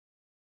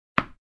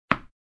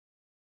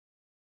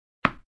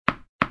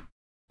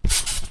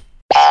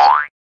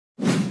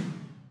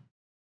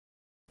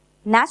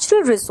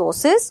natural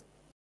resources,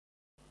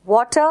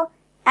 water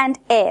and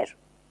air.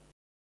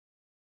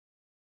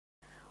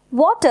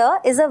 Water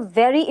is a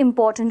very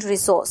important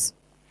resource.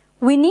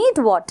 We need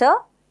water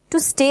to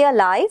stay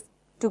alive,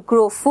 to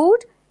grow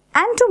food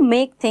and to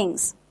make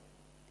things.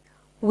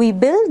 We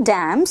build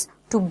dams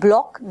to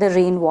block the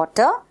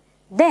rainwater,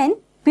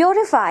 then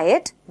purify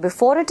it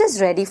before it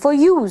is ready for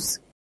use.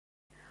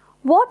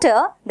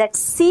 Water that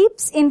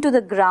seeps into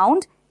the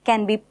ground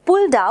can be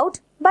pulled out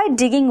by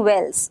digging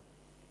wells.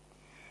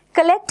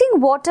 Collecting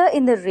water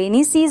in the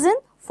rainy season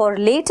for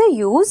later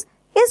use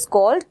is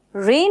called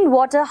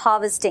rainwater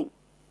harvesting.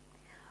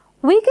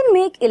 We can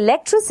make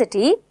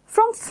electricity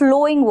from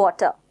flowing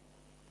water.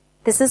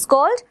 This is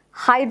called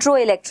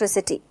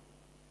hydroelectricity.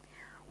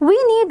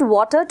 We need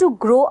water to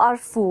grow our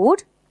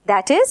food,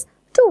 that is,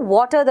 to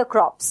water the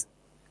crops.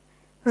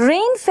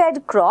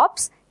 Rain-fed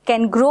crops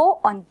can grow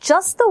on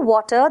just the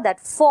water that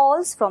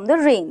falls from the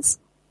rains.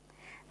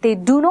 They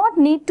do not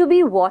need to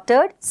be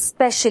watered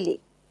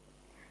specially.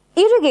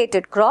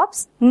 Irrigated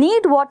crops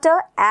need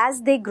water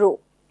as they grow.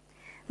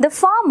 The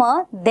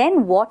farmer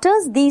then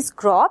waters these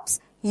crops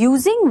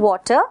using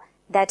water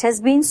that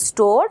has been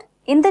stored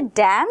in the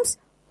dams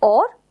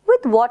or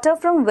with water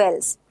from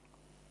wells.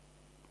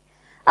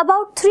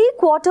 About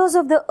 3/4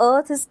 of the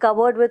earth is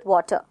covered with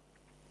water.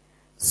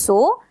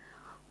 So,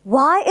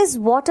 why is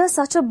water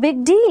such a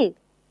big deal?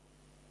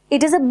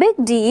 It is a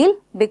big deal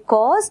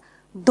because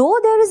though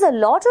there is a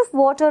lot of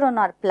water on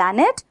our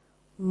planet,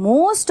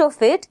 most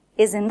of it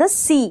is in the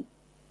sea.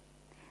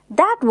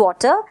 That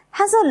water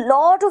has a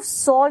lot of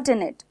salt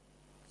in it,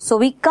 so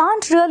we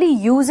can't really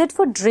use it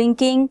for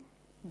drinking,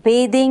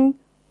 bathing,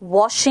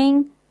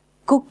 washing,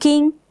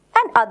 cooking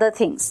and other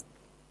things.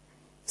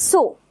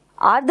 So,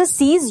 are the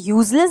seas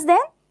useless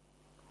then?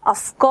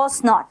 Of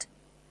course not.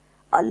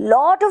 A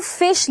lot of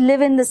fish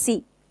live in the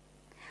sea.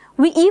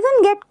 We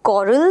even get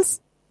corals,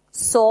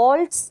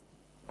 salts,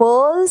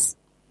 pearls,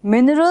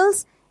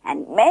 minerals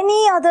and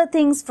many other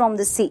things from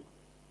the sea.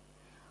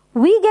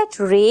 We get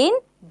rain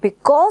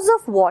because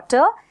of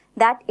water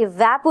that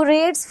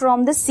evaporates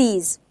from the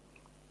seas.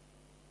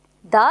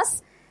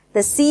 Thus,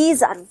 the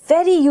seas are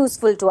very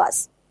useful to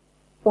us.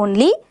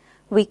 Only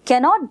we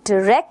cannot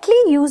directly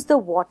use the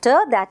water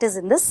that is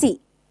in the sea.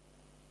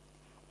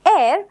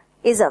 Air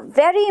is a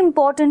very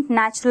important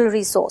natural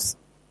resource.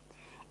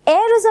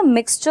 Air is a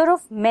mixture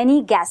of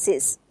many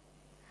gases.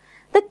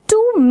 The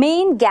two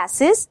main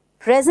gases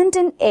present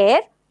in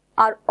air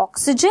are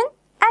oxygen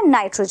and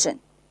nitrogen.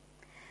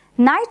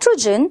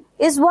 Nitrogen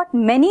is what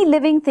many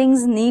living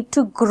things need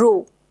to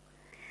grow.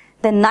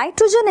 The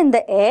nitrogen in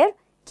the air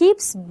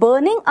keeps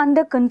burning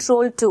under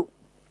control too.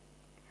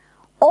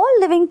 All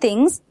living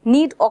things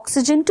need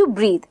oxygen to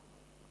breathe.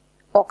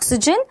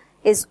 Oxygen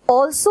is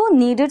also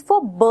needed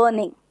for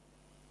burning.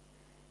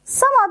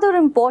 Some other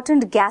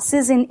important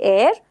gases in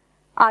air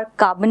are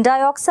carbon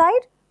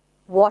dioxide,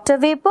 water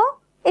vapor,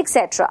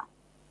 etc.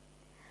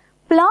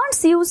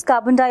 Plants use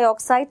carbon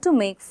dioxide to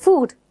make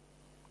food.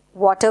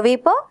 Water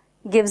vapor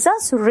gives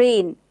us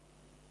rain.